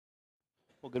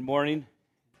Well, good morning.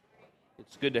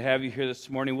 It's good to have you here this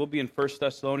morning. We'll be in 1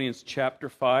 Thessalonians chapter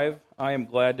 5. I am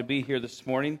glad to be here this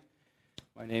morning.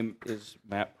 My name is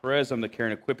Matt Perez. I'm the care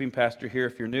and equipping pastor here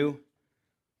if you're new.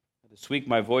 This week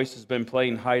my voice has been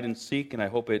playing hide and seek, and I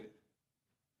hope it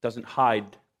doesn't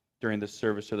hide during this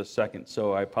service or the second.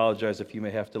 So I apologize if you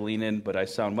may have to lean in, but I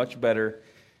sound much better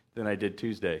than I did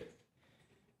Tuesday.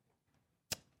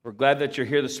 We're glad that you're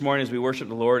here this morning as we worship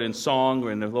the Lord in song.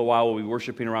 In a little while, we'll be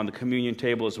worshiping around the communion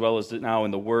table as well as now in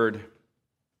the Word.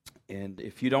 And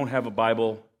if you don't have a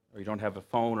Bible or you don't have a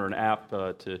phone or an app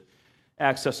to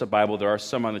access a Bible, there are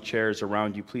some on the chairs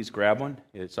around you. Please grab one.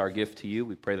 It's our gift to you.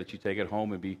 We pray that you take it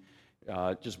home and be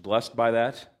just blessed by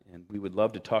that. And we would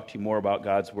love to talk to you more about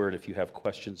God's Word if you have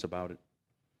questions about it.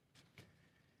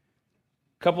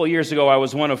 A couple of years ago, I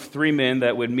was one of three men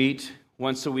that would meet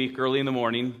once a week early in the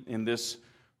morning in this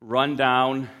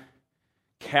run-down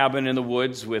cabin in the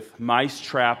woods with mice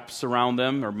traps around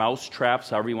them, or mouse traps,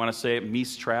 however you want to say it,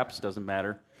 meese traps, doesn't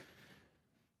matter.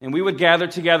 And we would gather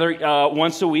together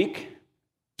once a week,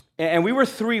 and we were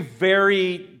three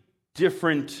very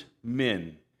different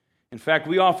men. In fact,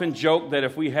 we often joke that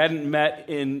if we hadn't met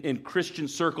in Christian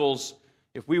circles,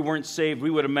 if we weren't saved, we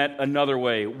would have met another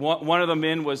way. One of the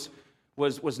men was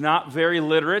not very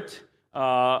literate,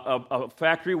 a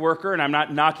factory worker, and I'm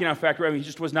not knocking on factory. I mean, he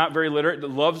just was not very literate,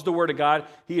 loves the Word of God.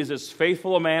 He is as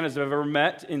faithful a man as I've ever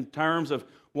met in terms of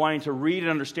wanting to read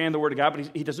and understand the Word of God, but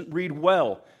he doesn't read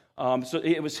well. So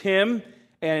it was him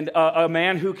and a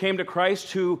man who came to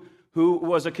Christ who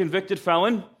was a convicted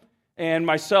felon, and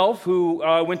myself who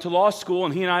went to law school,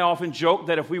 and he and I often joked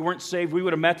that if we weren't saved, we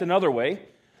would have met another way.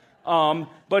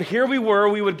 But here we were,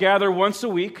 we would gather once a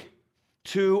week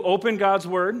to open God's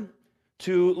Word,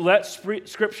 to let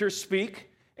Scripture speak.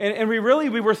 And we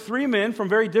were three men from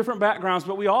very different backgrounds,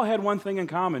 but we all had one thing in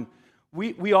common.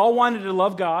 We all wanted to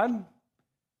love God.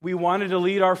 We wanted to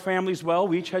lead our families well.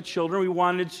 We each had children. We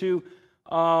wanted to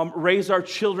raise our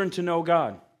children to know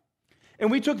God. And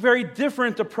we took very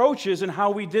different approaches in how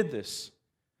we did this.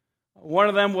 One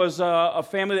of them was a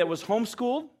family that was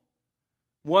homeschooled.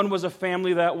 One was a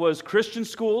family that was Christian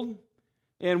schooled.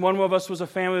 And one of us was a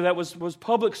family that was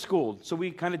public schooled. So we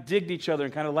kind of digged each other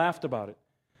and kind of laughed about it.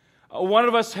 One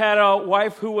of us had a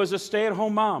wife who was a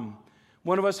stay-at-home mom.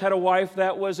 One of us had a wife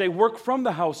that was a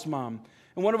work-from-the-house mom.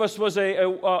 And one of us was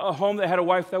a home that had a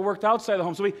wife that worked outside the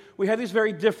home. So we had these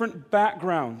very different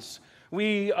backgrounds.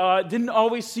 We didn't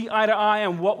always see eye to eye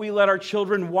on what we let our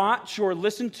children watch or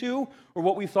listen to, or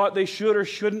what we thought they should or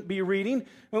shouldn't be reading.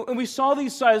 And we saw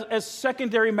these as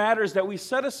secondary matters that we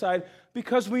set aside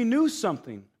because we knew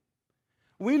something.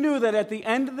 We knew that at the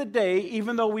end of the day,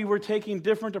 even though we were taking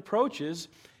different approaches,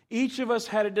 each of us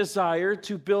had a desire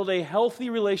to build a healthy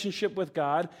relationship with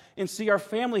God and see our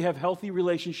family have healthy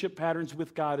relationship patterns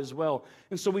with God as well.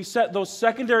 And so we set those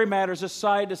secondary matters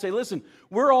aside to say, listen,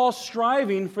 we're all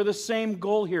striving for the same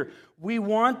goal here. We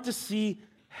want to see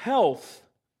health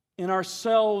in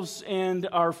ourselves and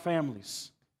our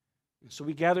families. And so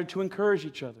we gathered to encourage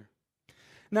each other.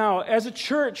 Now, as a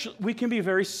church, we can be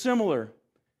very similar.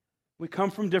 We come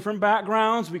from different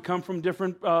backgrounds. We come from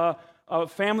different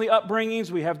family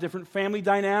upbringings. We have different family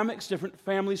dynamics, different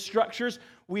family structures.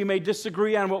 We may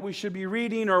disagree on what we should be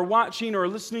reading or watching or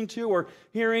listening to or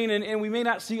hearing, and we may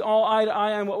not see all eye to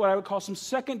eye on what I would call some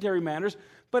secondary matters.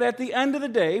 But at the end of the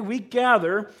day, we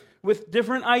gather with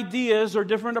different ideas or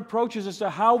different approaches as to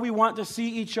how we want to see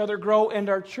each other grow and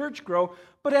our church grow.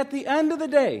 But at the end of the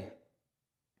day,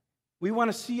 we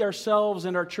want to see ourselves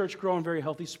and our church grow in very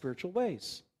healthy spiritual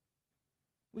ways.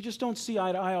 We just don't see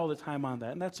eye to eye all the time on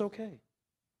that, and that's okay.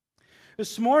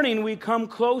 This morning, we come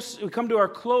to our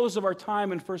close of our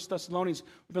time in 1 Thessalonians.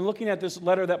 We've been looking at this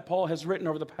letter that Paul has written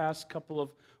over the past couple of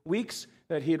weeks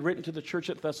that he had written to the church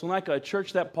at Thessalonica, a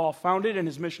church that Paul founded in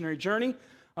his missionary journey.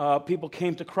 People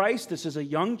came to Christ. This is a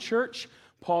young church.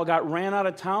 Paul got ran out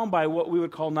of town by what we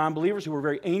would call non-believers who were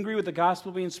very angry with the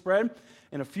gospel being spread.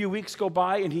 And a few weeks go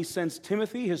by, and he sends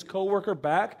Timothy, his co-worker,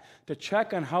 back to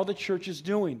check on how the church is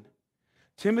doing.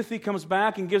 Timothy comes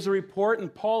back and gives a report,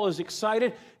 and Paul is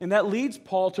excited, and that leads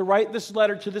Paul to write this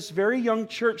letter to this very young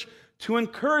church to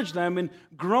encourage them in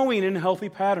growing in healthy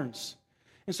patterns.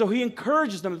 And so he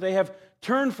encourages them that they have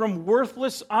turned from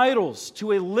worthless idols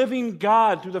to a living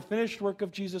God through the finished work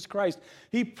of Jesus Christ.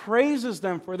 He praises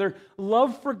them for their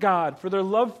love for God, for their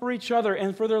love for each other,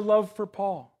 and for their love for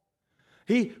Paul.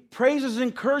 He praises and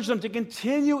encourages them to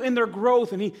continue in their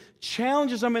growth, and he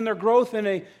challenges them in their growth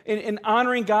in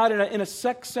honoring God in a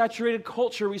sex-saturated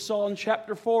culture we saw in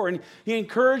chapter 4. And he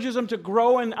encourages them to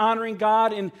grow in honoring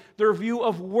God in their view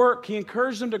of work. He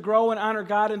encourages them to grow and honor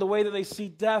God in the way that they see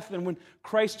death and when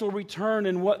Christ will return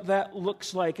and what that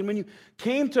looks like. And when you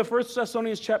came to 1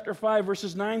 Thessalonians chapter 5,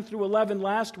 verses 9 through 11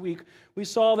 last week, we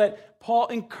saw that Paul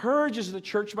encourages the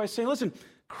church by saying, listen,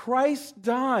 Christ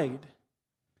died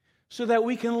so that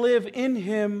we can live in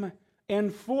him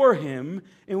and for him,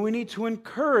 and we need to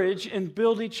encourage and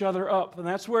build each other up. And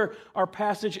that's where our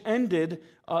passage ended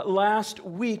last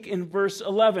week in verse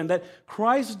 11, that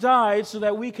Christ died so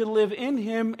that we could live in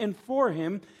him and for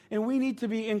him, and we need to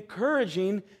be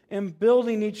encouraging and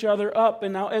building each other up.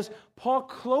 And now as Paul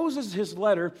closes his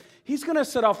letter, he's going to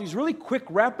set off these really quick,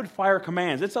 rapid-fire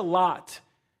commands. It's a lot.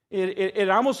 It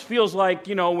almost feels like,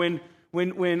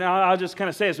 when I'll just kind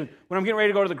of say this, when I'm getting ready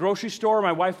to go to the grocery store,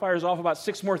 my wife fires off about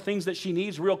 6 more things that she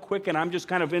needs real quick, and I'm just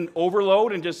kind of in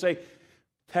overload and just say,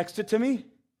 text it to me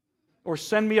or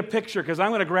send me a picture because I'm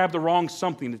going to grab the wrong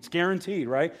something. It's guaranteed,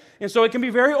 right? And so it can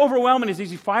be very overwhelming as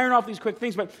he's firing off these quick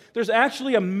things, but there's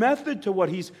actually a method to what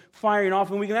he's firing off,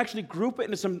 and we can actually group it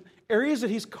into some areas that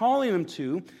he's calling them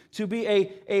to be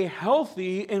a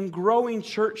healthy and growing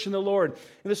church in the Lord.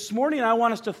 And this morning, I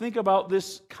want us to think about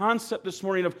this concept this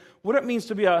morning of what it means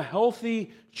to be a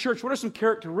healthy church. What are some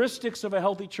characteristics of a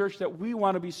healthy church that we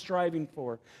want to be striving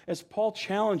for as Paul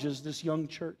challenges this young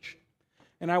church?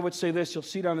 And I would say this, you'll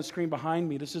see it on the screen behind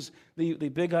me. This is the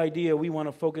big idea we want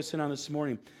to focus in on this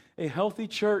morning. A healthy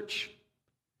church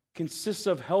consists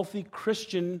of healthy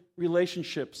Christian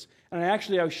relationships. And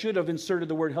I should have inserted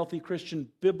the word healthy Christian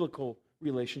biblical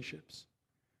relationships,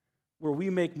 where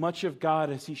we make much of God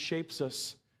as he shapes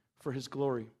us for his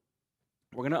glory.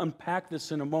 We're going to unpack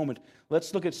this in a moment.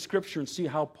 Let's look at Scripture and see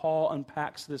how Paul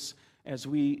unpacks this as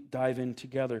we dive in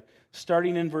together.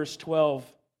 Starting in verse 12,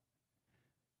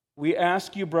 we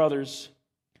ask you, brothers,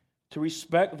 to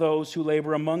respect those who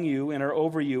labor among you and are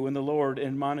over you in the Lord and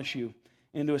admonish you,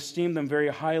 and to esteem them very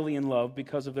highly in love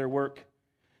because of their work.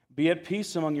 Be at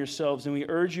peace among yourselves, and we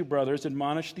urge you, brothers,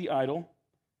 admonish the idle,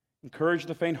 encourage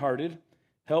the faint-hearted,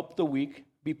 help the weak,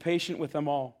 be patient with them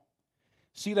all.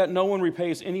 See that no one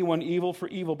repays anyone evil for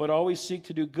evil, but always seek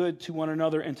to do good to one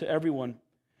another and to everyone.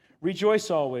 Rejoice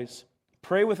always,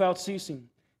 pray without ceasing,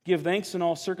 give thanks in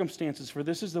all circumstances, for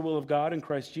this is the will of God in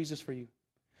Christ Jesus for you.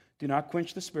 Do not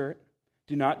quench the Spirit,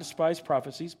 do not despise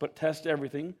prophecies, but test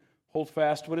everything, hold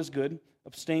fast what is good,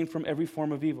 abstain from every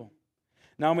form of evil.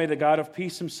 Now may the God of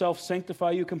peace himself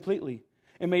sanctify you completely,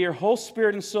 and may your whole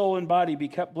spirit and soul and body be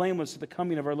kept blameless at the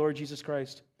coming of our Lord Jesus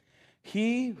Christ.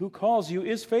 He who calls you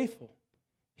is faithful.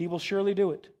 He will surely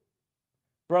do it.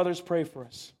 Brothers, pray for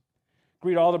us.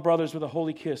 Greet all the brothers with a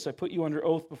holy kiss. I put you under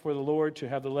oath before the Lord to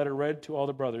have the letter read to all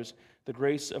the brothers. The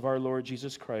grace of our Lord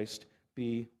Jesus Christ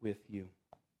be with you.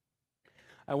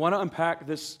 I want to unpack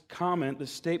this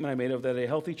statement I made of that a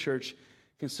healthy church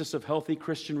consists of healthy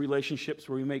Christian relationships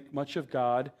where we make much of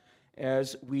God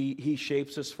as he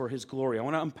shapes us for his glory. I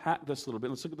want to unpack this a little bit.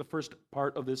 Let's look at the first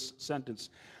part of this sentence.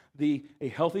 A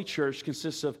healthy church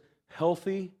consists of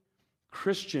healthy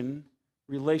Christian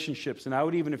relationships. And I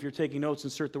would even, if you're taking notes,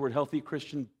 insert the word healthy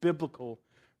Christian biblical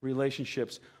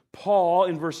relationships. Paul,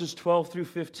 in verses 12 through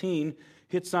 15,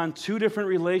 hits on 2 different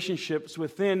relationships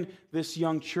within this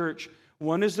young church.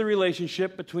 One is the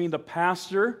relationship between the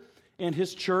pastor and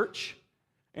his church,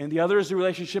 and the other is the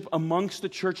relationship amongst the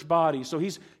church body. So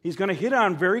he's going to hit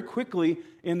on very quickly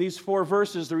in these 4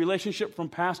 verses the relationship from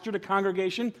pastor to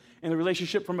congregation and the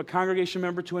relationship from a congregation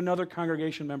member to another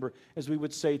congregation member, as we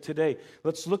would say today.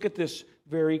 Let's look at this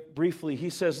very briefly. He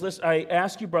says, "Listen, I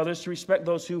ask you, brothers, to respect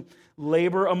those who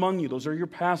labor among you." Those are your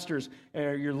pastors,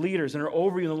 your leaders, and are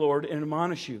over you in the Lord, and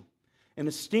admonish you. "And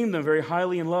esteem them very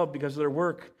highly in love because of their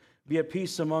work. Be at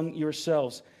peace among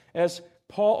yourselves." As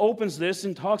Paul opens this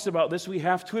and talks about this, we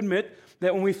have to admit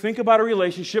that when we think about a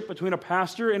relationship between a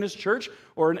pastor and his church,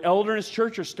 or an elder in his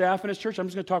church, or staff in his church, I'm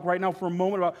just going to talk right now for a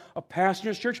moment about a pastor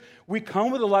in his church, we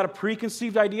come with a lot of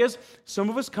preconceived ideas. Some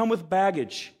of us come with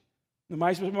baggage.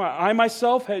 I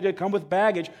myself had to come with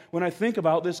baggage when I think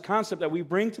about this concept that we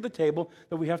bring to the table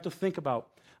that we have to think about.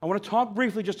 I want to talk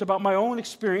briefly just about my own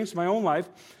experience, my own life.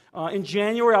 In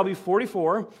January, I'll be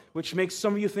 44, which makes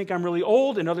some of you think I'm really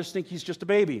old, and others think he's just a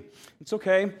baby. It's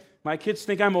okay. My kids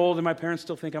think I'm old, and my parents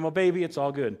still think I'm a baby. It's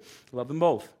all good. Love them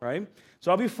both, right? So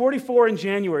I'll be 44 in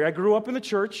January. I grew up in the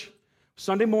church,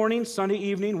 Sunday morning, Sunday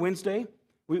evening, Wednesday.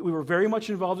 We were very much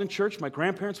involved in church. My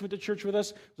grandparents went to church with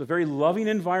us. It was a very loving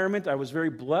environment. I was very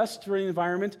blessed for the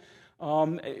environment.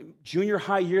 Junior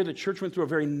high year, the church went through a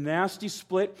very nasty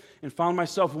split and found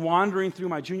myself wandering through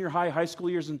my junior high school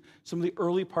years and some of the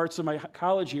early parts of my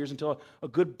college years until a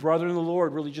good brother in the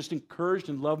Lord really just encouraged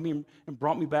and loved me and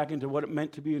brought me back into what it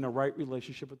meant to be in a right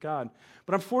relationship with God.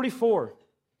 But I'm 44.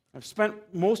 I've spent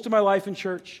most of my life in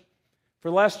church. For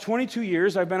the last 22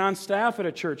 years, I've been on staff at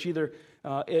a church, either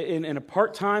in a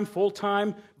part-time,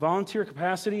 full-time, volunteer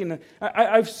capacity. And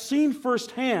I've seen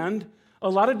firsthand a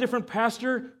lot of different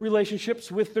pastor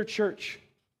relationships with their church.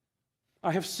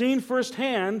 I have seen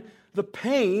firsthand the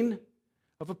pain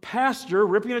of a pastor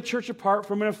ripping a church apart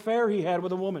from an affair he had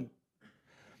with a woman.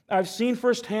 I've seen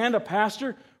firsthand a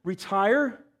pastor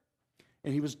retire,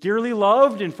 and he was dearly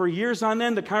loved, and for years on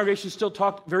end, the congregation still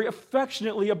talked very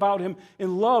affectionately about him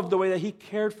and loved the way that he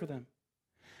cared for them.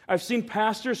 I've seen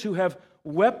pastors who have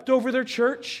wept over their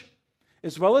church,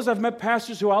 as well as I've met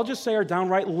pastors who I'll just say are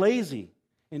downright lazy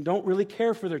and don't really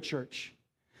care for their church.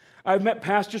 I've met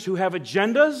pastors who have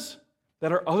agendas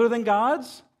that are other than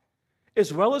God's,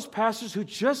 as well as pastors who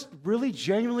just really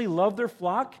genuinely love their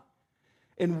flock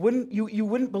and you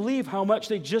wouldn't believe how much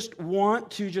they just want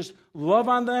to just love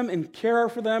on them and care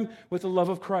for them with the love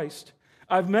of Christ.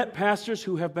 I've met pastors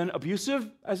who have been abusive,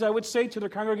 as I would say, to their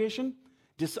congregation,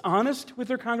 dishonest with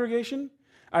their congregation.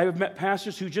 I have met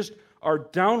pastors who just are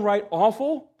downright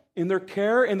awful in their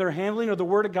care and their handling of the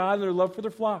Word of God and their love for their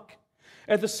flock.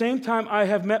 At the same time, I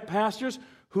have met pastors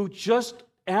who just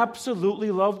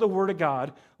absolutely love the Word of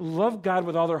God, love God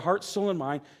with all their heart, soul, and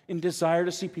mind, and desire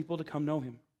to see people to come know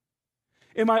Him.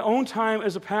 In my own time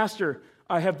as a pastor,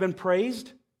 I have been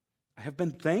praised, I have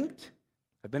been thanked,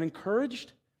 I've been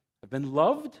encouraged, I've been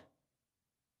loved,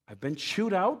 I've been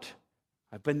chewed out,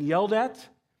 I've been yelled at,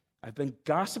 I've been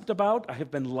gossiped about, I have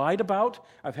been lied about,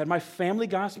 I've had my family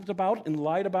gossiped about and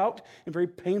lied about in very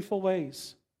painful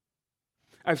ways.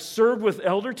 I've served with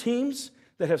elder teams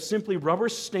that have simply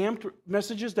rubber-stamped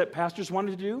messages that pastors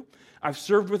wanted to do. I've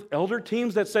served with elder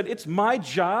teams that said, it's my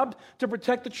job to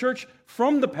protect the church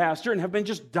from the pastor, and have been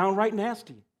just downright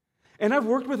nasty. And I've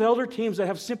worked with elder teams that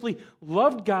have simply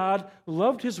loved God,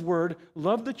 loved His Word,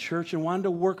 loved the church, and wanted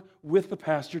to work with the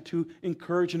pastor to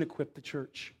encourage and equip the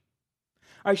church.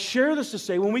 I share this to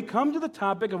say, when we come to the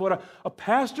topic of what a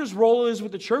pastor's role is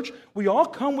with the church, we all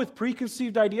come with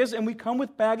preconceived ideas and we come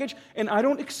with baggage, and I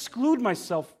don't exclude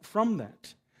myself from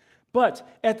that. But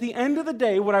at the end of the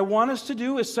day, what I want us to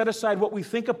do is set aside what we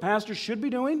think a pastor should be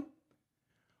doing,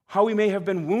 how we may have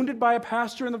been wounded by a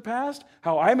pastor in the past,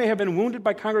 how I may have been wounded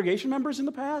by congregation members in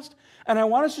the past, and I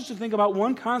want us just to think about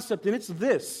one concept, and it's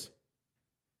this.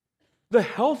 The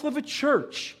health of a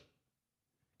church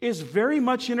is very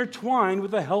much intertwined with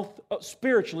the health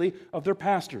spiritually of their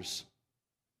pastors.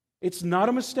 It's not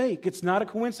a mistake. It's not a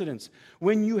coincidence.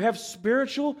 When you have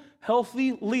spiritual,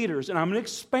 healthy leaders, and I'm going to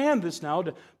expand this now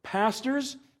to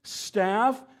pastors,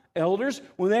 staff, elders,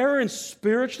 when they're in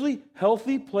spiritually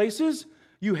healthy places,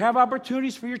 you have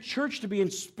opportunities for your church to be in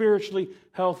spiritually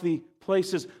healthy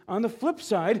places. On the flip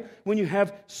side, when you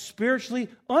have spiritually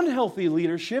unhealthy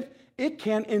leadership, it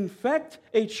can infect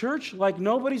a church like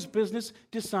nobody's business,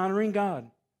 dishonoring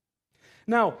God.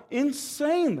 Now, in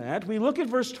saying that, we look at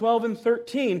verse 12 and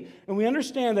 13, and we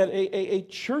understand that a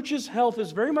church's health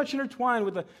is very much intertwined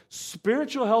with the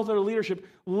spiritual health of the leadership.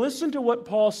 Listen to what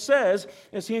Paul says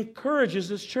as he encourages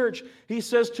this church. He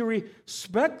says to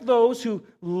respect those who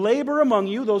labor among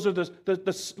you. Those are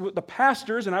the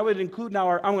pastors, and I would include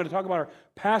now I'm going to talk about our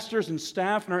pastors and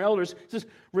staff and our elders. He says,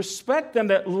 respect them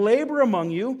that labor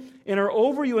among you and are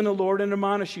over you in the Lord and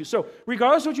admonish you. So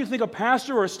regardless of what you think a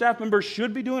pastor or a staff member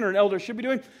should be doing or an elder should be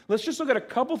doing, let's just look at a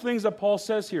couple things that Paul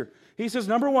says here. He says,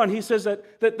 number one, he says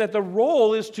that the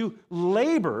role is to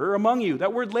labor among you.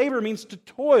 That word labor means to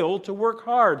toil, to work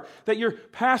hard. That your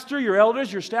pastor, your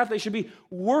elders, your staff, they should be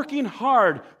working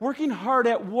hard. Working hard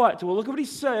at what? Well, look at what he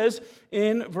says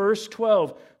in verse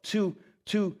 12.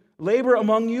 To labor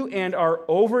among you and are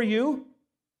over you,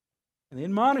 and they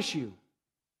admonish you.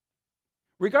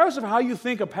 Regardless of how you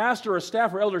think a pastor or a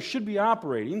staff or elder should be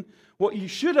operating, what you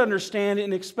should understand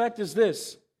and expect is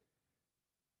this.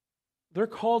 They're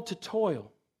called to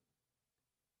toil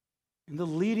in the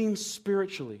leading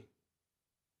spiritually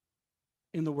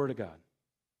in the Word of God.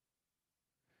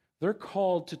 They're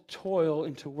called to toil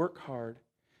and to work hard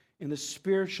in the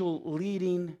spiritual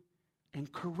leading and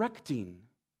correcting,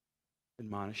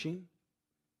 admonishing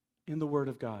in the Word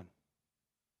of God.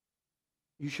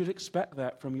 You should expect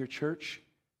that from your church,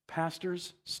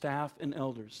 pastors, staff, and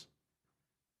elders,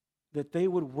 that they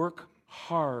would work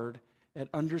hard at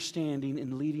understanding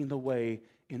and leading the way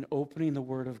in opening the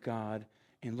Word of God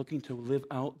and looking to live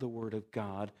out the Word of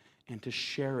God and to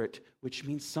share it, which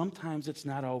means sometimes it's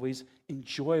not always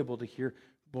enjoyable to hear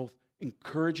both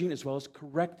encouraging as well as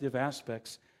corrective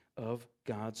aspects of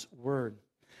God's Word.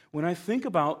 When I think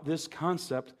about this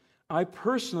concept, I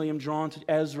personally am drawn to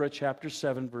Ezra chapter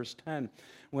 7, verse 10.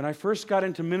 When I first got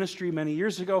into ministry many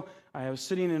years ago, I was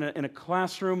sitting in a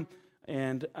classroom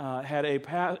and had a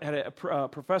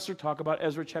professor talk about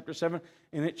Ezra chapter 7,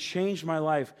 and it changed my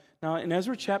life. Now, in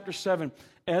Ezra chapter 7,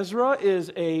 Ezra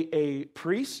is a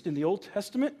priest in the Old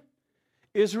Testament.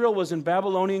 Israel was in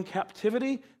Babylonian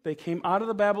captivity. They came out of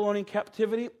the Babylonian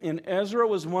captivity, and Ezra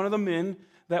was one of the men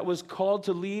that was called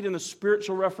to lead in the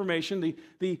spiritual reformation,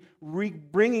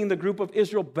 bringing the group of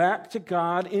Israel back to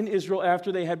God in Israel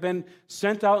after they had been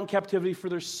sent out in captivity for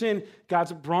their sin.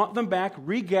 God's brought them back,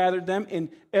 regathered them, and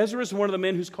Ezra is one of the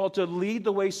men who's called to lead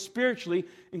the way spiritually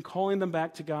in calling them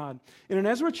back to God. And in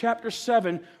Ezra chapter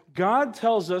 7, God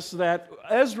tells us that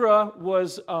Ezra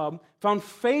was found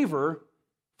favor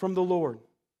from the Lord.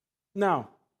 Now,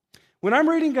 when I'm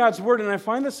reading God's Word and I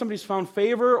find that somebody's found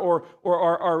favor or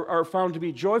are found to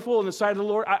be joyful in the sight of the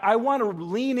Lord, I want to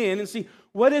lean in and see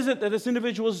what is it that this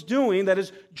individual is doing that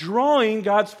is drawing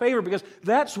God's favor, because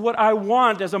that's what I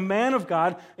want as a man of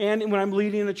God, and when I'm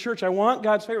leading in a church, I want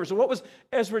God's favor. So what was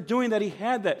Ezra doing that he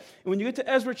had that? And when you get to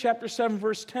Ezra chapter 7,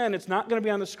 verse 10, it's not going to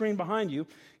be on the screen behind you.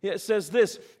 It says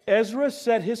this: Ezra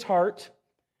set his heart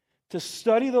to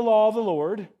study the law of the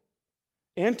Lord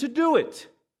and to do it,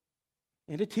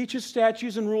 and to teach his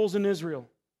statutes and rules in Israel.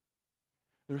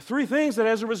 There are three things that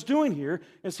Ezra was doing here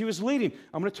as he was leading.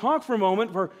 I'm going to talk for a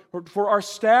moment for our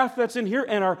staff that's in here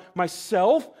and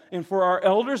myself and for our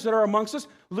elders that are amongst us.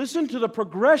 Listen to the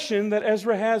progression that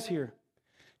Ezra has here.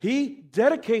 He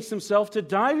dedicates himself to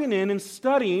diving in and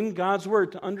studying God's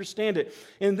Word to understand it.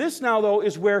 And this now, though,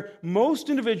 is where most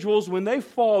individuals, when they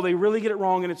fall, they really get it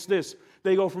wrong, and it's this.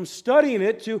 They go from studying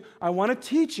it to, I want to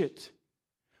teach it.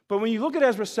 But when you look at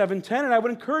Ezra 7:10, and I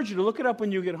would encourage you to look it up when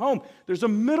you get home, there's a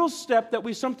middle step that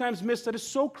we sometimes miss that is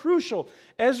so crucial.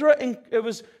 Ezra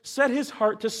set his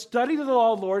heart to study the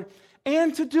law of the Lord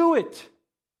and to do it.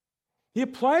 He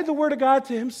applied the Word of God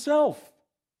to himself.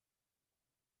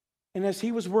 And as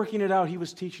he was working it out, he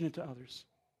was teaching it to others.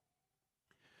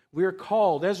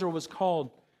 Ezra was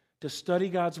called to study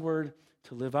God's Word,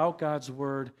 to live out God's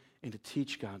Word, and to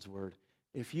teach God's Word.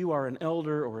 If you are an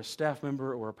elder or a staff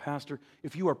member or a pastor,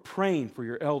 if you are praying for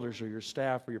your elders or your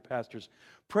staff or your pastors,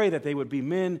 pray that they would be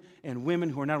men and women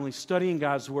who are not only studying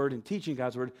God's Word and teaching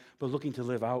God's Word, but looking to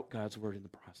live out God's Word in the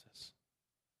process.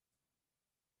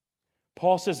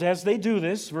 Paul says, as they do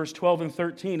this, verse 12 and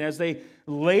 13, as they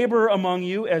labor among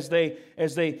you, as they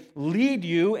lead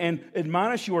you and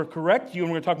admonish you or correct you,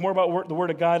 and we're going to talk more about the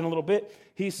Word of God in a little bit,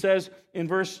 he says in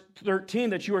verse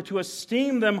 13 that you are to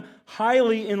esteem them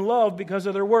highly in love because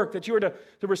of their work, that you are to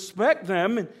respect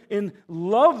them and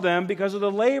love them because of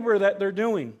the labor that they're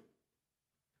doing.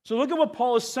 So look at what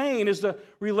Paul is saying is the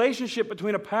relationship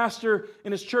between a pastor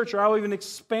and his church, or I'll even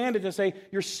expand it to say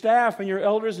your staff and your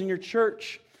elders in your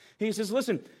church. He says,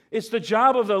 listen, it's the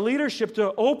job of the leadership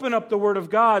to open up the Word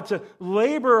of God, to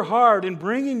labor hard in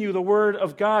bringing you the Word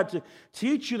of God, to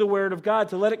teach you the Word of God,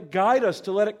 to let it guide us,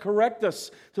 to let it correct us,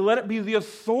 to let it be the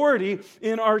authority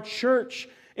in our church,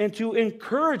 and to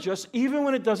encourage us even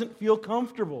when it doesn't feel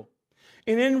comfortable.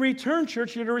 And in return,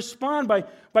 church, you're to respond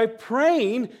by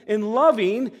praying and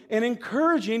loving and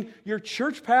encouraging your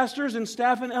church pastors and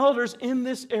staff and elders in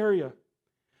this area.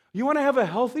 You want to have a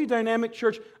healthy, dynamic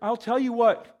church, I'll tell you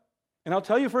what, and I'll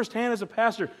tell you firsthand as a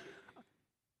pastor,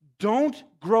 don't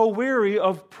grow weary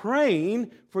of praying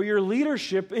for your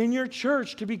leadership in your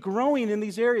church to be growing in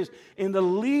these areas, in the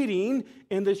leading,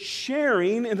 in the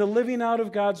sharing, and the living out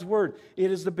of God's Word. It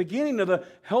is the beginning of the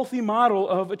healthy model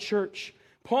of a church.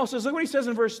 Paul says, look what he says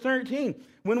in verse 13.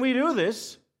 When we do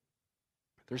this,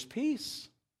 there's peace.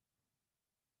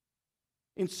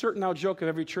 Insert now joke of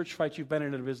every church fight you've been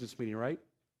in at a business meeting, right?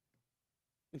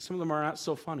 And some of them are not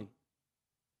so funny.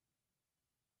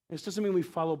 This doesn't mean we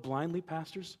follow blindly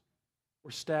pastors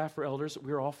or staff or elders.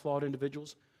 We're all flawed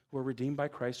individuals who are redeemed by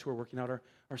Christ, who are working out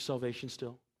our salvation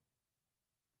still.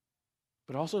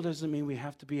 But also doesn't mean we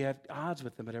have to be at odds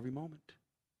with them at every moment.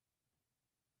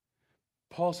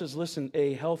 Paul says, listen,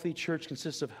 a healthy church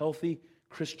consists of healthy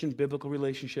Christian biblical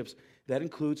relationships. That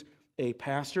includes a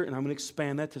pastor, and I'm going to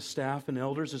expand that to staff and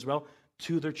elders as well,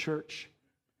 to their church.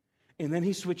 And then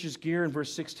he switches gear in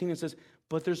verse 16 and says,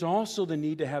 but there's also the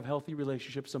need to have healthy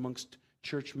relationships amongst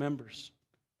church members,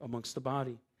 amongst the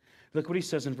body. Look what he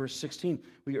says in verse 16.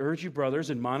 We urge you,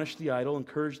 brothers, admonish the idle,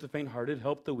 encourage the faint-hearted,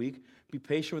 help the weak, be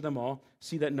patient with them all,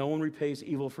 see that no one repays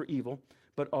evil for evil,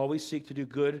 but always seek to do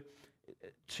good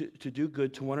to do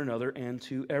good to one another and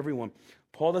to everyone.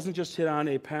 Paul doesn't just hit on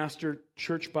a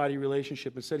pastor-church body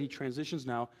relationship. Instead, he transitions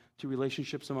now to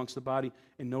relationships amongst the body.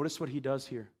 And notice what he does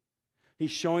here.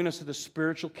 He's showing us that the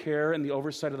spiritual care and the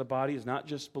oversight of the body is not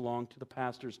just belong to the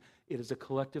pastors. It is a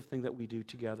collective thing that we do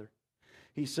together.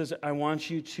 He says, I want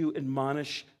you to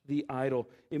admonish the idle.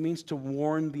 It means to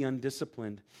warn the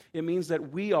undisciplined. It means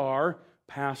that we are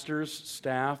pastors,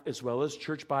 staff, as well as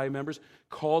church body members,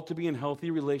 called to be in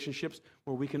healthy relationships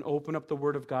where we can open up the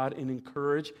Word of God and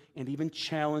encourage and even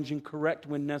challenge and correct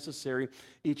when necessary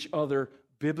each other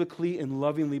biblically and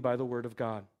lovingly by the Word of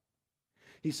God.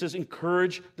 He says,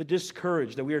 encourage the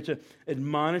discouraged, that we are to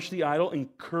admonish the idle,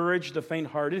 encourage the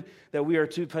faint-hearted, that we are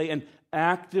to play an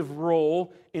active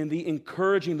role in the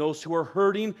encouraging those who are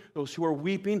hurting, those who are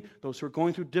weeping, those who are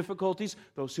going through difficulties,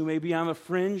 those who may be on the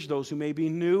fringe, those who may be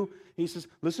new. He says,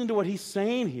 listen to what he's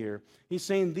saying here. He's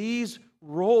saying these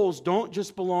roles don't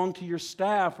just belong to your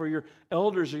staff or your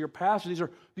elders or your pastors.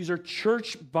 These are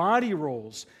church body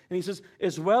roles. And he says,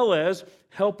 as well as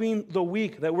helping the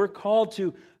weak, that we're called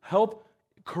to help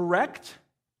correct,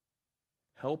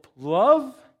 help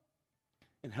love,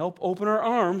 and help open our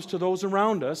arms to those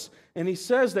around us. And he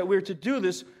says that we're to do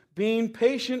this being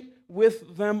patient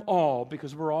with them all,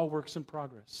 because we're all works in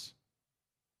progress.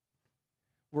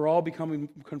 We're all becoming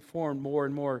conformed more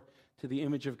and more to the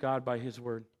image of God by His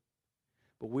Word.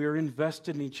 But we're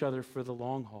invested in each other for the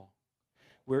long haul.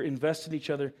 We're invested in each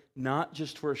other not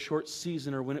just for a short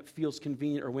season or when it feels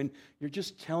convenient or when you're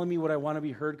just telling me what I want to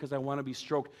be heard because I want to be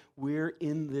stroked. We're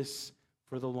in this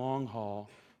for the long haul.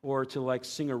 Or to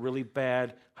sing a really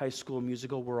bad high school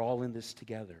musical, we're all in this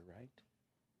together, right?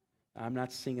 I'm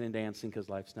not singing and dancing because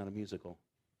life's not a musical.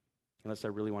 Unless I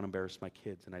really want to embarrass my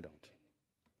kids, and I don't.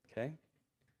 Okay?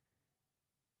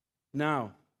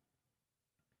 Now,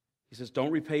 he says,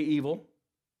 don't repay evil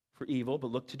for evil, but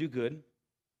look to do good.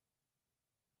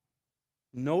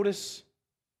 Notice,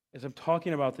 as I'm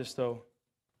talking about this, though,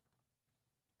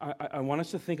 I want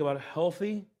us to think about a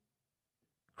healthy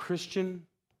Christian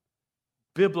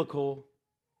biblical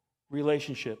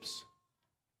relationships.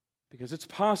 Because it's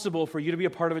possible for you to be a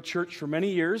part of a church for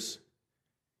many years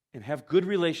and have good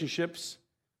relationships,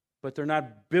 but they're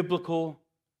not biblical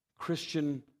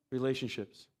Christian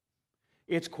relationships.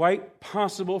 It's quite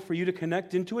possible for you to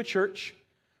connect into a church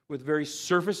with very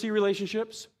surfacey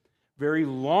relationships, very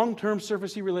long-term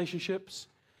surfacey relationships,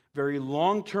 very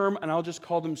long-term, and I'll just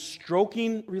call them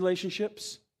stroking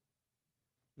relationships.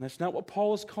 And that's not what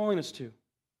Paul is calling us to.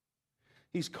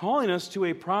 He's calling us to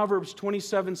a Proverbs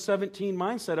 27:17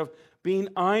 mindset of being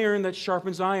iron that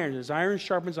sharpens iron. As iron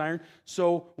sharpens iron,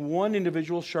 so one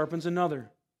individual sharpens another.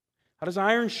 How does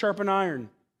iron sharpen iron?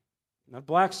 I'm not a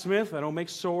blacksmith, I don't make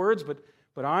swords, but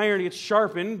iron gets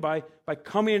sharpened by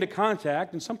coming into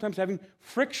contact and sometimes having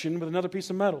friction with another piece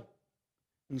of metal.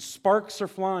 And sparks are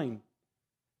flying.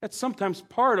 That's sometimes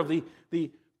part of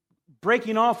the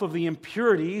breaking off of the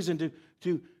impurities and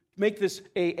to make this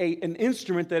an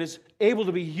instrument that is able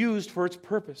to be used for its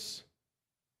purpose.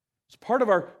 It's part of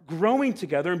our growing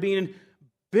together and being in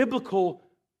biblical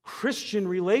Christian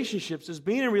relationships is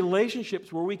being in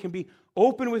relationships where we can be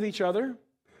open with each other,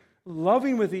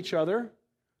 loving with each other,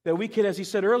 that we could, as he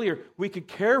said earlier, we could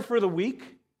care for the weak,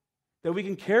 that we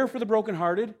can care for the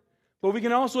brokenhearted, but we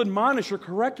can also admonish or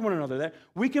correct one another, that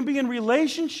we can be in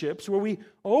relationships where we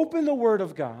open the Word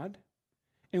of God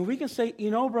and we can say,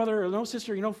 brother, or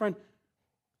sister, friend,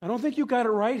 I don't think you got it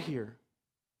right here.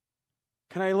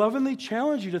 Can I lovingly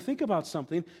challenge you to think about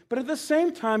something? But at the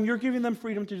same time, you're giving them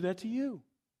freedom to do that to you.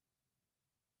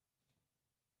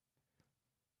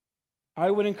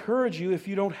 I would encourage you, if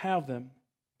you don't have them,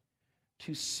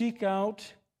 to seek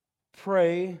out,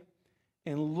 pray,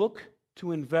 and look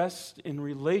to invest in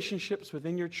relationships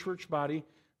within your church body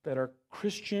that are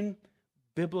Christian,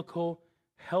 biblical,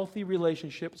 healthy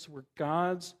relationships where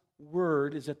God's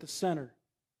Word is at the center.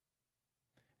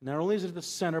 Not only is it at the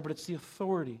center, but it's the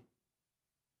authority.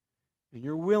 And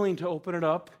you're willing to open it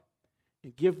up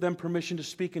and give them permission to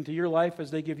speak into your life as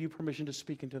they give you permission to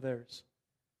speak into theirs.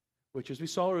 Which, as we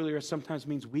saw earlier, sometimes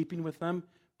means weeping with them,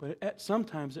 but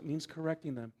sometimes it means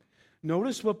correcting them.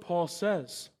 Notice what Paul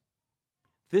says.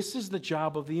 This is the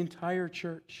job of the entire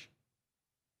church.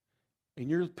 And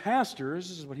your pastors,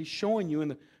 this is what he's showing you in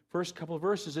the first couple of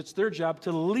verses, it's their job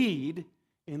to lead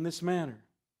in this manner.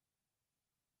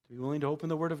 To be willing to open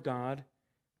the Word of God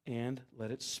and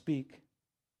let it speak.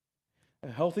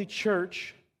 A healthy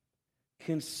church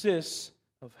consists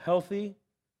of healthy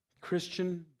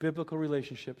Christian biblical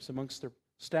relationships amongst their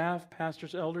staff,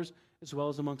 pastors, elders, as well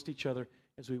as amongst each other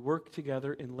as we work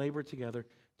together and labor together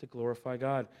to glorify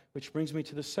God. Which brings me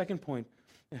to the second point.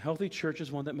 A healthy church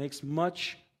is one that makes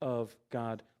much of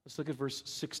God. Let's look at verse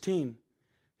 16.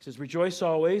 He says, "Rejoice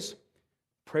always,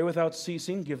 pray without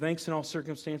ceasing, give thanks in all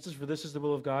circumstances, for this is the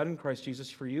will of God in Christ Jesus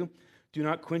for you. Do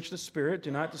not quench the spirit,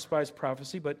 do not despise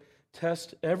prophecy, but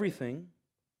test everything.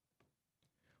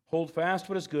 Hold fast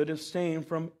what is good, abstain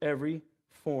from every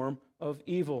form of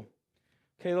evil."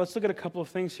 Okay, let's look at a couple of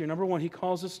things here. Number one, he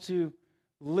calls us to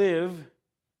live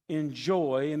in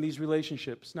joy in these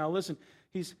relationships. Now listen,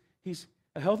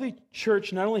 a healthy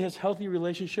church not only has healthy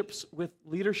relationships with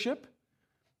leadership,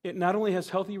 it not only has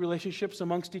healthy relationships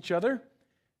amongst each other,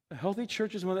 a healthy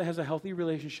church is one that has a healthy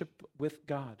relationship with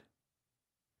God.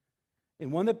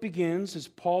 And one that begins, as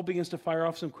Paul begins to fire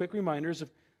off some quick reminders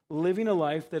of living a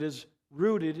life that is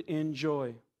rooted in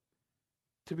joy.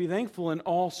 To be thankful in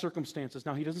all circumstances.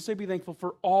 Now, he doesn't say be thankful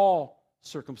for all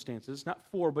circumstances, not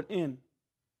for, but in.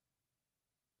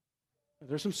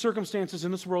 There's some circumstances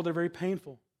in this world that are very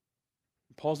painful.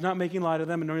 Paul's not making light of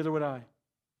them, and neither would I.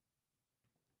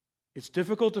 It's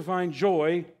difficult to find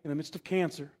joy in the midst of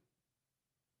cancer.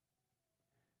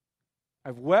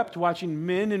 I've wept watching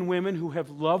men and women who have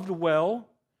loved well,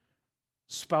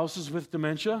 spouses with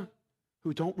dementia,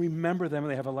 who don't remember them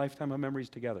and they have a lifetime of memories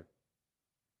together.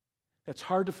 That's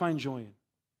hard to find joy in.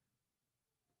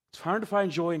 It's hard to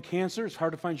find joy in cancer. It's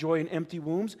hard to find joy in empty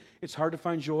wombs. It's hard to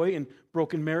find joy in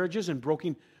broken marriages and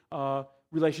broken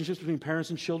relationships between parents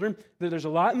and children. There's a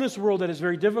lot in this world that is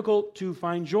very difficult to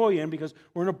find joy in because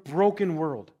we're in a broken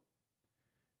world.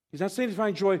 He's not saying to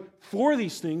find joy for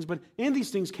these things, but in these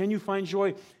things, can you find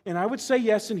joy? And I would say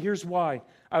yes, and here's why.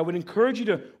 I would encourage you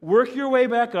to work your way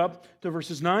back up to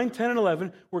verses 9, 10, and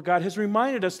 11, where God has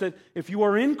reminded us that if you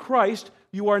are in Christ,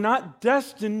 you are not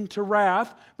destined to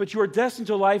wrath, but you are destined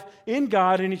to life in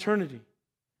God in eternity.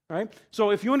 Right?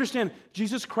 So if you understand,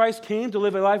 Jesus Christ came to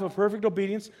live a life of perfect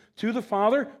obedience to the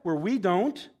Father, where we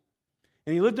don't,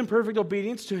 and he lived in perfect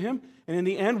obedience to him, and in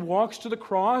the end walks to the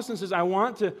cross and says, I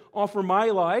want to offer my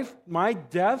life, my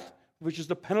death, which is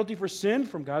the penalty for sin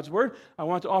from God's word. I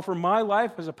want to offer my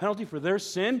life as a penalty for their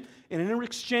sin, and in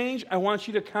exchange, I want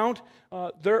you to count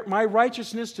my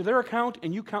righteousness to their account,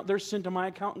 and you count their sin to my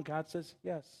account, and God says,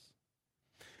 yes.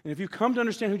 And if you come to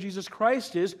understand who Jesus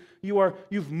Christ is,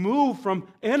 you've moved from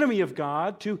enemy of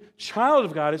God to child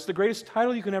of God. It's the greatest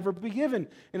title you can ever be given.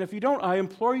 And if you don't, I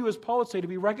implore you, as Paul would say, to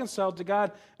be reconciled to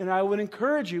God. And I would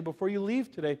encourage you, before you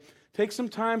leave today, take some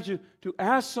time to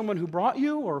ask someone who brought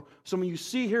you, or someone you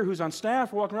see here who's on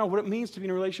staff or walking around, what it means to be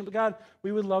in a relationship with God.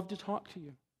 We would love to talk to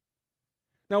you.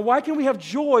 Now, why can we have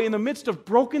joy in the midst of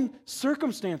broken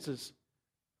circumstances?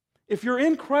 If you're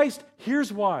in Christ,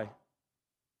 here's why.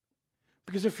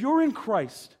 Because if you're in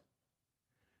Christ,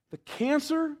 the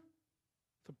cancer,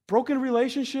 the broken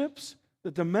relationships,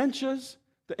 the dementias,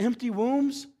 the empty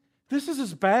wombs, this is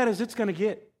as bad as it's going to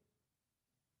get.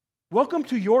 Welcome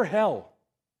to your hell.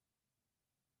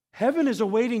 Heaven is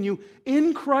awaiting you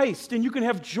in Christ, and you can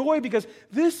have joy because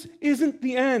this isn't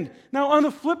the end. Now, on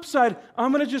the flip side,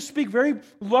 I'm going to just speak very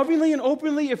lovingly and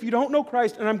openly if you don't know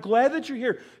Christ, and I'm glad that you're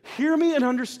here. Hear me and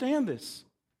understand this.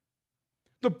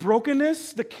 The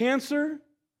brokenness, the cancer,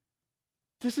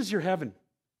 this is your heaven.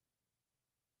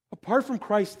 Apart from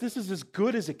Christ, this is as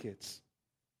good as it gets.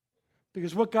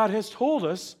 Because what God has told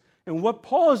us, and what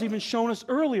Paul has even shown us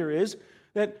earlier, is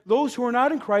that those who are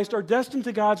not in Christ are destined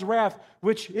to God's wrath,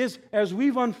 which is, as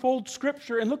we've unfolded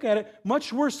Scripture and look at it,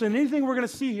 much worse than anything we're going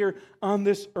to see here on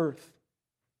this earth.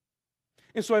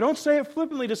 And so I don't say it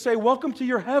flippantly to say, welcome to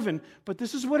your heaven, but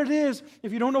this is what it is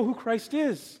if you don't know who Christ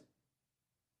is.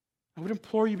 I would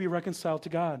implore you to be reconciled to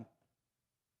God.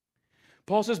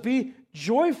 Paul says, be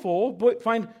joyful, but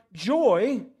find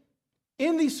joy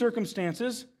in these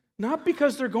circumstances, not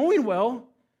because they're going well,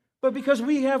 but because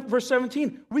we have, verse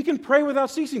 17, we can pray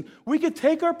without ceasing. We can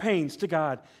take our pains to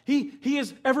God. He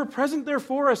is ever present there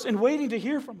for us and waiting to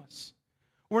hear from us.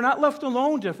 We're not left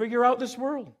alone to figure out this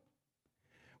world.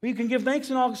 We can give thanks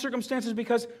in all circumstances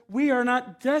because we are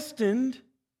not destined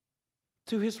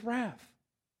to his wrath.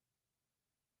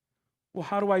 Well,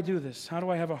 how do I do this? How do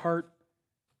I have a heart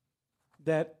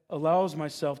that allows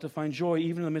myself to find joy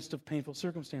even in the midst of painful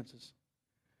circumstances?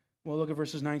 Well, look at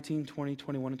verses 19, 20,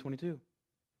 21, and 22.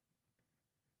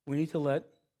 We need to let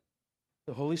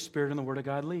the Holy Spirit and the Word of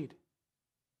God lead.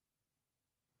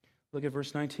 Look at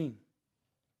verse 19.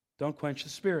 Don't quench the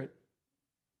Spirit.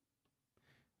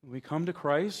 When we come to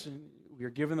Christ, and we are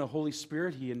given the Holy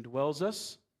Spirit, He indwells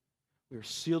us. We are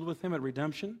sealed with Him at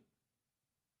redemption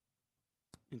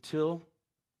until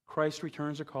Christ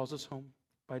returns or calls us home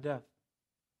by death.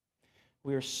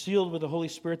 We are sealed with the Holy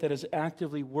Spirit that is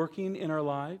actively working in our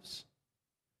lives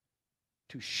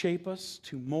to shape us,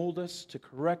 to mold us, to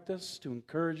correct us, to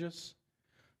encourage us,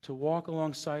 to walk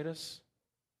alongside us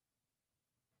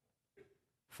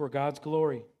for God's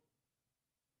glory.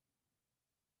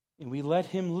 And we let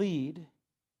Him lead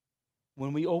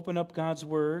when we open up God's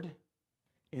Word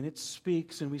and it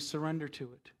speaks and we surrender to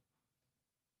it.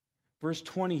 Verse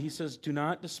 20, he says, do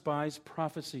not despise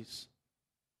prophecies.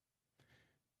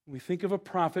 When we think of a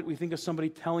prophet, we think of somebody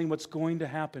telling what's going to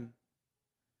happen.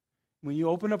 When you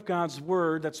open up God's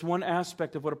Word, that's one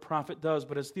aspect of what a prophet does.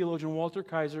 But as theologian Walter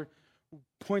Kaiser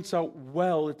points out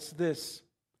well, it's this.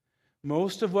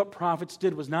 Most of what prophets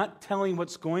did was not telling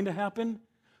what's going to happen.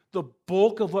 The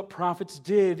bulk of what prophets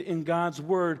did in God's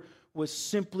Word was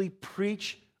simply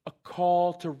preach a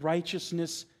call to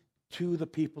righteousness to the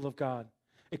people of God.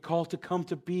 A call to come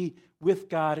to be with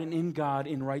God and in God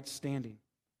in right standing.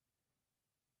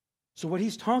 So what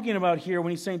he's talking about here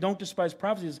when he's saying don't despise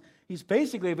prophecies, he's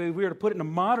basically, if we were to put it in a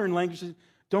modern language,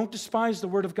 don't despise the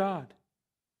Word of God.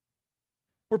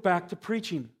 We're back to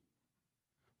preaching.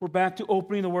 We're back to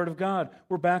opening the Word of God.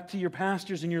 We're back to your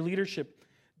pastors and your leadership.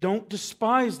 Don't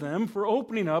despise them for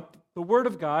opening up the Word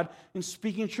of God and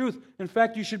speaking truth. In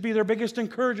fact, you should be their biggest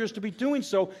encouragers to be doing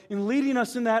so and leading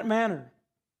us in that manner.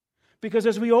 Because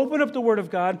as we open up the Word of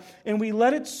God and we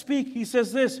let it speak, he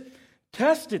says this,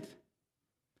 test it.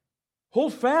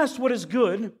 Hold fast what is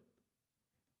good.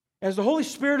 As the Holy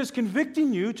Spirit is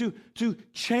convicting you to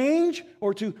change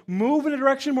or to move in a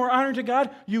direction more honoring to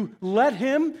God, you let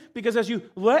Him, because as you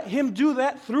let Him do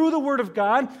that through the Word of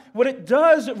God, what it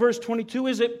does at verse 22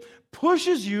 is it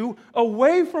pushes you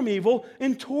away from evil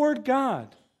and toward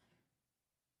God.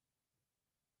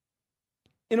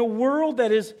 In a world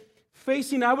that is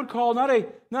facing, I would call, not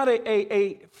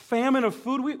a famine of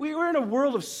food, we're in a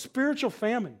world of spiritual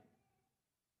famine.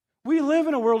 We live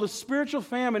in a world of spiritual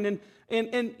famine,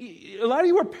 and a lot of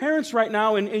you are parents right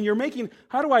now, and you're making,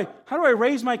 how do I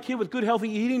raise my kid with good, healthy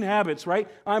eating habits, right?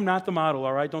 I'm not the model,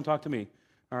 all right? Don't talk to me,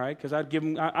 all right? Because I'd give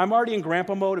them, I'm already in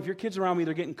grandpa mode. If your kid's around me,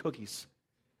 they're getting cookies.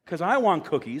 Because I want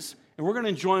cookies, and we're going to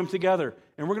enjoy them together.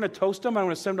 And we're going to toast them, and I'm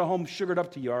going to send them home sugared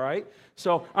up to you, all right?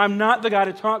 So I'm not the guy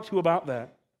to talk to about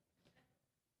that.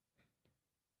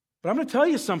 But I'm going to tell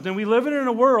you something. We live in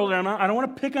a world, and I don't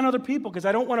want to pick on other people because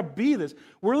I don't want to be this.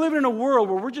 We're living in a world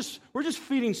where we're just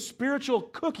feeding spiritual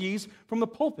cookies from the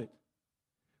pulpit.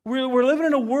 We're living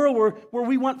in a world where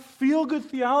we want feel-good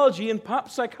theology and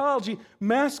pop psychology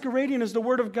masquerading as the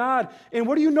Word of God. And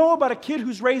what do you know about a kid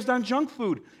who's raised on junk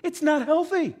food? It's not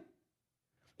healthy.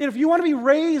 And if you want to be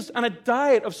raised on a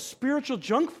diet of spiritual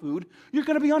junk food, you're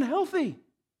going to be unhealthy.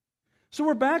 So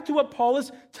we're back to what Paul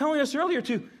is telling us earlier,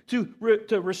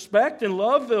 to respect and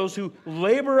love those who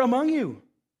labor among you.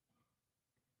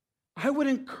 I would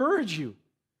encourage you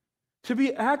to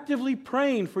be actively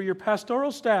praying for your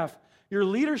pastoral staff, your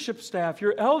leadership staff,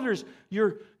 your elders,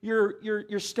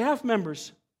 your staff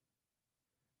members,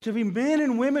 to be men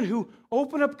and women who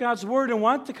open up God's Word and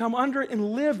want to come under it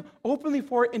and live openly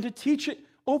for it and to teach it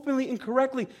openly and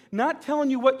correctly, not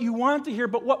telling you what you want to hear,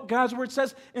 but what God's Word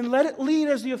says, and let it lead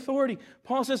as the authority.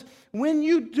 Paul says, when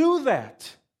you do that,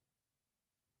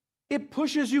 it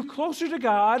pushes you closer to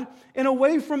God and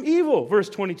away from evil, verse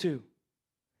 22.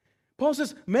 Paul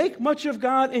says, make much of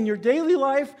God in your daily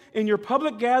life, in your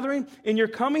public gathering, in your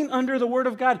coming under the Word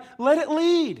of God. Let it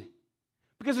lead.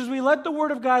 Because as we let the Word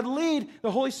of God lead,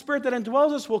 the Holy Spirit that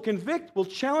indwells us will convict, will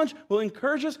challenge, will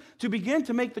encourage us to begin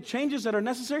to make the changes that are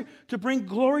necessary to bring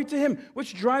glory to Him,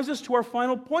 which drives us to our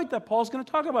final point that Paul's going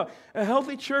to talk about. A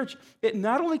healthy church, it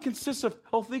not only consists of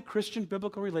healthy Christian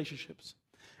biblical relationships.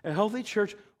 A healthy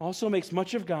church also makes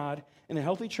much of God, and a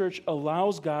healthy church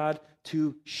allows God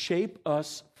to shape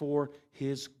us for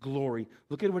His glory.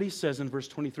 Look at what he says in verse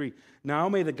 23. Now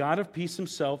may the God of peace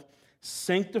Himself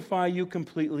sanctify you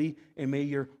completely, and may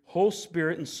your whole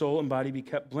spirit and soul and body be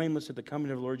kept blameless at the coming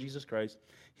of the Lord Jesus Christ.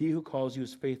 He who calls you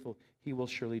is faithful. He will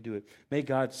surely do it. May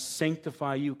God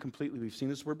sanctify you completely. We've seen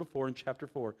this word before in chapter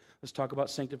 4. Let's talk about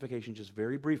sanctification just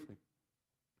very briefly.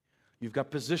 You've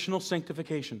got positional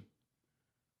sanctification.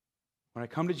 When I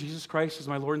come to Jesus Christ as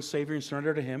my Lord and Savior and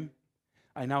surrender to Him,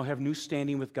 I now have new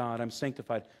standing with God. I'm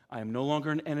sanctified. I am no longer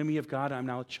an enemy of God. I'm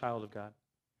now a child of God.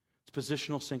 It's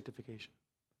positional sanctification.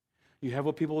 You have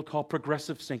what people would call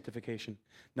progressive sanctification.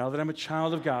 Now that I'm a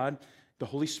child of God, the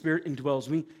Holy Spirit indwells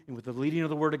me, and with the leading of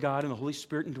the Word of God and the Holy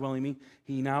Spirit indwelling me,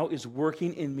 He now is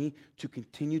working in me to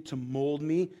continue to mold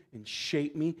me and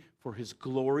shape me for His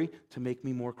glory, to make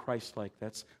me more Christ-like.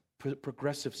 That's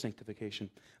progressive sanctification.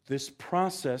 This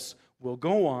process will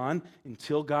go on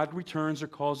until God returns or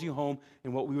calls you home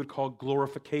in what we would call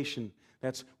glorification.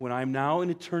 That's when I'm now in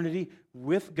eternity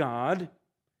with God.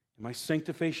 My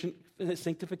sanctification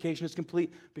is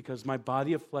complete because my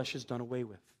body of flesh is done away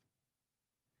with.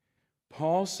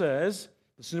 Paul says,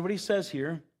 listen to what he says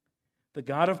here, the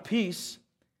God of peace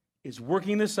is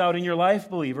working this out in your life,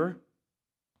 believer,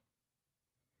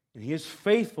 and he is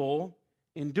faithful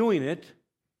in doing it.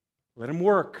 Let him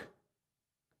work.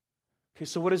 Okay,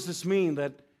 so what does this mean?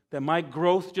 That my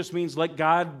growth just means let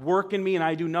God work in me and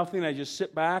I do nothing, I just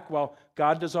sit back while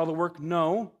God does all the work?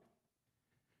 No.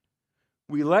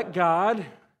 We let God,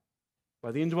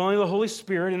 by the indwelling of the Holy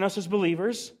Spirit in us as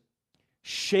believers,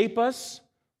 shape us,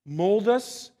 mold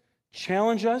us,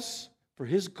 challenge us for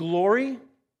his glory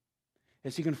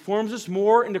as he conforms us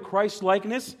more into Christ's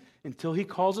likeness until he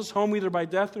calls us home either by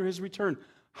death or his return.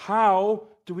 How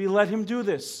do we let him do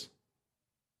this?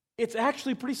 It's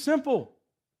actually pretty simple.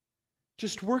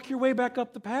 Just work your way back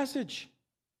up the passage.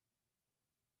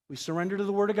 We surrender to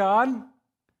the Word of God,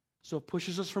 so it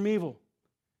pushes us from evil.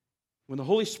 When the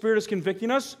Holy Spirit is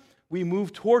convicting us, we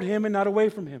move toward him and not away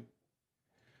from him.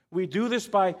 We do this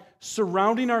by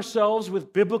surrounding ourselves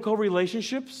with biblical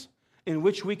relationships in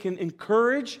which we can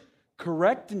encourage,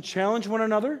 correct, and challenge one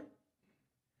another.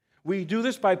 We do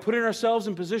this by putting ourselves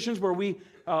in positions where we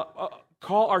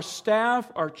call our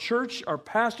staff, our church, our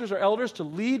pastors, our elders to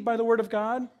lead by the Word of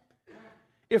God.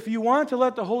 If you want to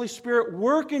let the Holy Spirit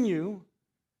work in you,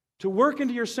 to work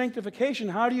into your sanctification,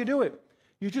 how do you do it?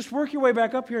 You just work your way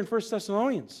back up here in 1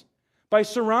 Thessalonians by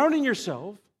surrounding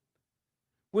yourself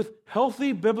with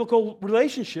healthy biblical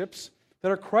relationships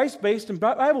that are Christ-based and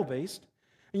Bible-based.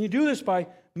 And you do this by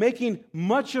making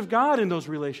much of God in those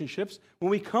relationships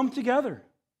when we come together.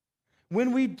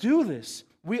 When we do this,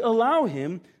 we allow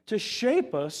him to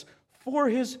shape us for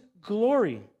his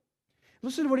glory.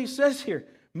 Listen to what he says here.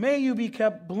 May you be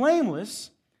kept blameless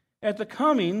at the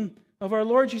coming of our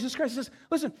Lord Jesus Christ. He says,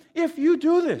 listen, if you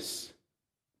do this,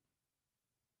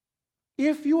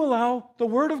 if you allow the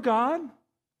Word of God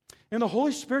and the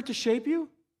Holy Spirit to shape you,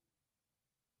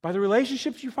 by the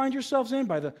relationships you find yourselves in,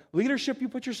 by the leadership you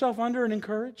put yourself under and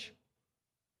encourage,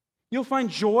 you'll find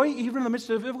joy even in the midst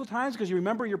of difficult times because you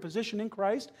remember your position in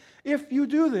Christ. If you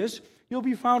do this, you'll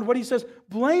be found, what he says,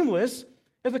 blameless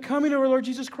at the coming of our Lord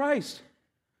Jesus Christ.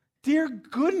 Dear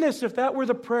goodness, if that were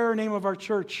the prayer name of our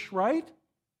church, right?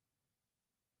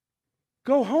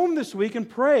 Go home this week and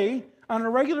pray on a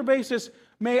regular basis,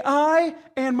 may I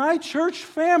and my church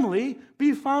family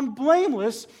be found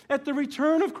blameless at the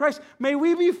return of Christ. May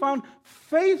we be found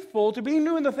faithful to being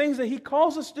doing the things that he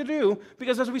calls us to do,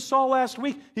 because as we saw last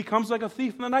week, he comes like a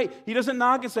thief in the night. He doesn't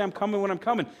knock and say, I'm coming when I'm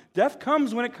coming. Death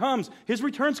comes when it comes. His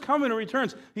return's coming when it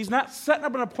returns. He's not setting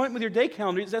up an appointment with your day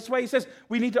calendar. That's why he says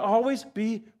we need to always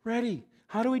be ready.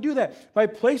 How do we do that? By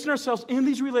placing ourselves in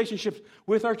these relationships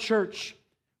with our church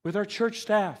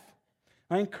staff,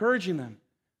 by encouraging them,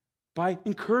 by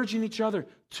encouraging each other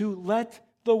to let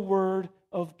the Word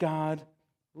of God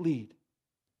lead.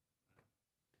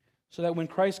 So that when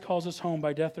Christ calls us home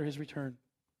by death or his return,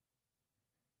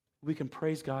 we can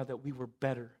praise God that we were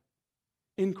better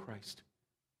in Christ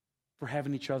for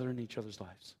having each other in each other's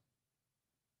lives.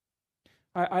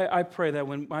 I pray that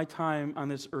when my time on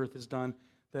this earth is done,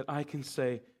 that I can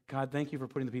say, God, thank you for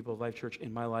putting the people of Life Church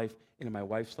in my life, and in my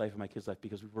wife's life, and my kids' life,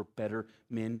 because we were better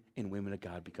men and women of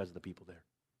God because of the people there.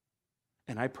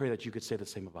 And I pray that you could say the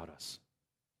same about us.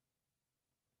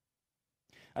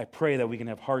 I pray that we can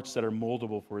have hearts that are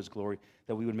moldable for his glory,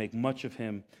 that we would make much of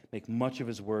him, make much of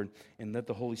his word, and let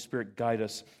the Holy Spirit guide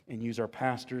us and use our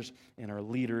pastors and our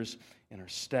leaders and our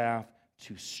staff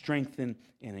to strengthen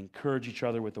and encourage each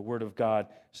other with the word of God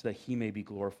so that he may be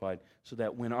glorified, so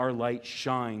that when our light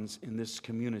shines in this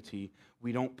community,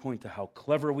 we don't point to how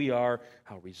clever we are,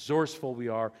 how resourceful we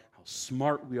are, how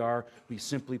smart we are. We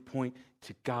simply point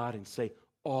to God and say,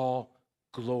 all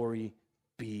glory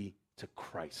be to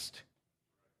Christ.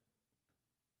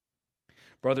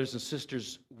 Brothers and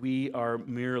sisters, we are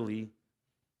merely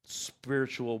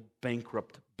spiritual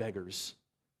bankrupt beggars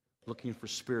looking for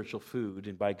spiritual food,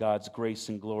 and by God's grace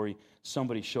and glory,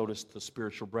 somebody showed us the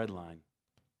spiritual bread line.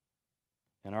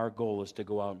 And our goal is to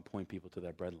go out and point people to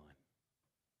that bread line.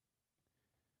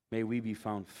 May we be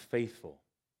found faithful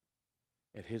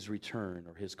at his return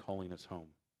or his calling us home,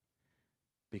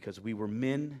 because we were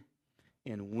men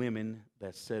and women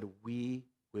that said we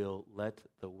will let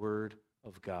the word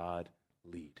of God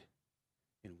lead,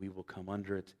 and we will come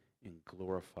under it and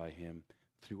glorify him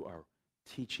through our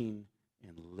teaching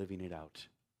and living it out.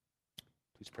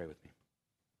 Please pray with me.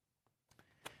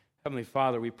 Heavenly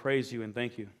Father, we praise you and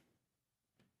thank you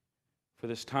for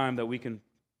this time that we can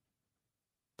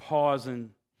pause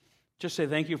and just say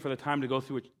thank you for the time to go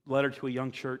through a letter to a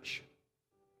young church.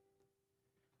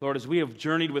 Lord, as we have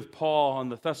journeyed with Paul on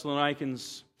the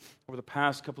Thessalonians over the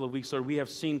past couple of weeks, Lord, we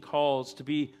have seen calls to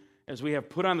be, as we have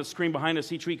put on the screen behind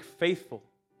us each week, faithful.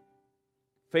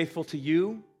 faithful to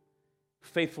you,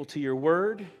 faithful to your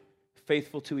word,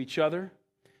 faithful to each other,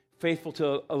 faithful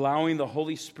to allowing the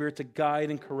Holy Spirit to guide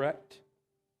and correct.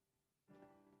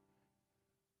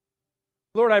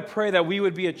 Lord, I pray that we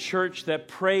would be a church that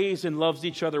prays and loves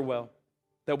each other well.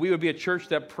 That we would be a church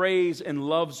that prays and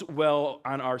loves well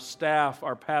on our staff,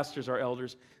 our pastors, our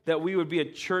elders. That we would be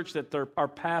a church that our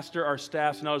pastor, our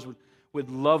staffs, and others would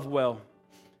love well.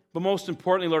 But most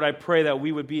importantly, Lord, I pray that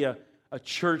we would be a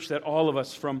church that all of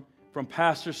us, from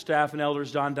pastor, staff, and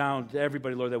elders down to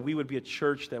everybody, Lord, that we would be a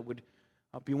church that would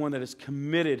be one that is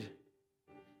committed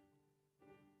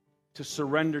to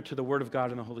surrender to the Word of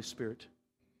God and the Holy Spirit.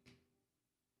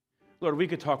 Lord, we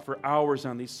could talk for hours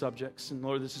on these subjects. And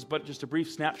Lord, this is but just a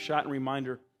brief snapshot and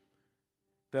reminder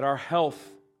that our health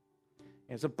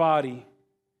as a body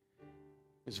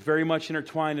is very much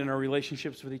intertwined in our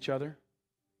relationships with each other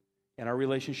and our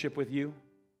relationship with you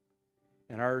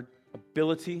and our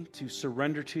ability to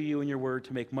surrender to you and your word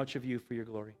to make much of you for your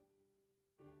glory.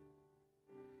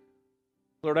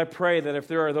 Lord, I pray that if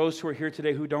there are those who are here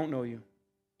today who don't know you,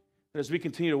 that as we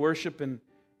continue to worship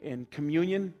in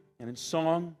communion and in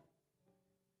song,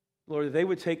 Lord, that they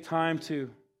would take time to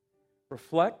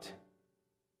reflect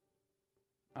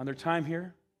on their time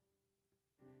here.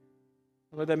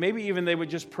 Lord, that maybe even they would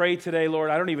just pray today,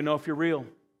 Lord, I don't even know if you're real.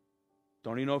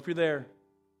 Don't even know if you're there.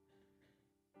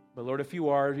 But Lord, if you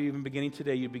are, even beginning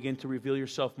today, you begin to reveal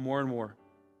yourself more and more.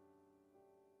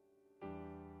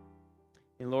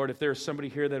 And Lord, if there's somebody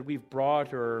here that we've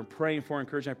brought or are praying for,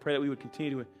 encouraging, I pray that we would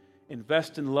continue to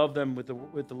invest and love them with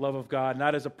the love of God,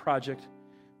 not as a project,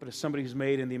 but as somebody who's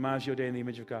made in the Imago Dei, in the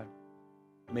image of God.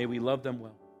 May we love them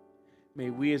well.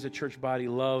 May we as a church body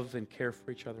love and care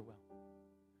for each other well.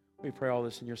 We pray all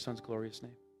this in your Son's glorious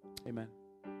name. Amen.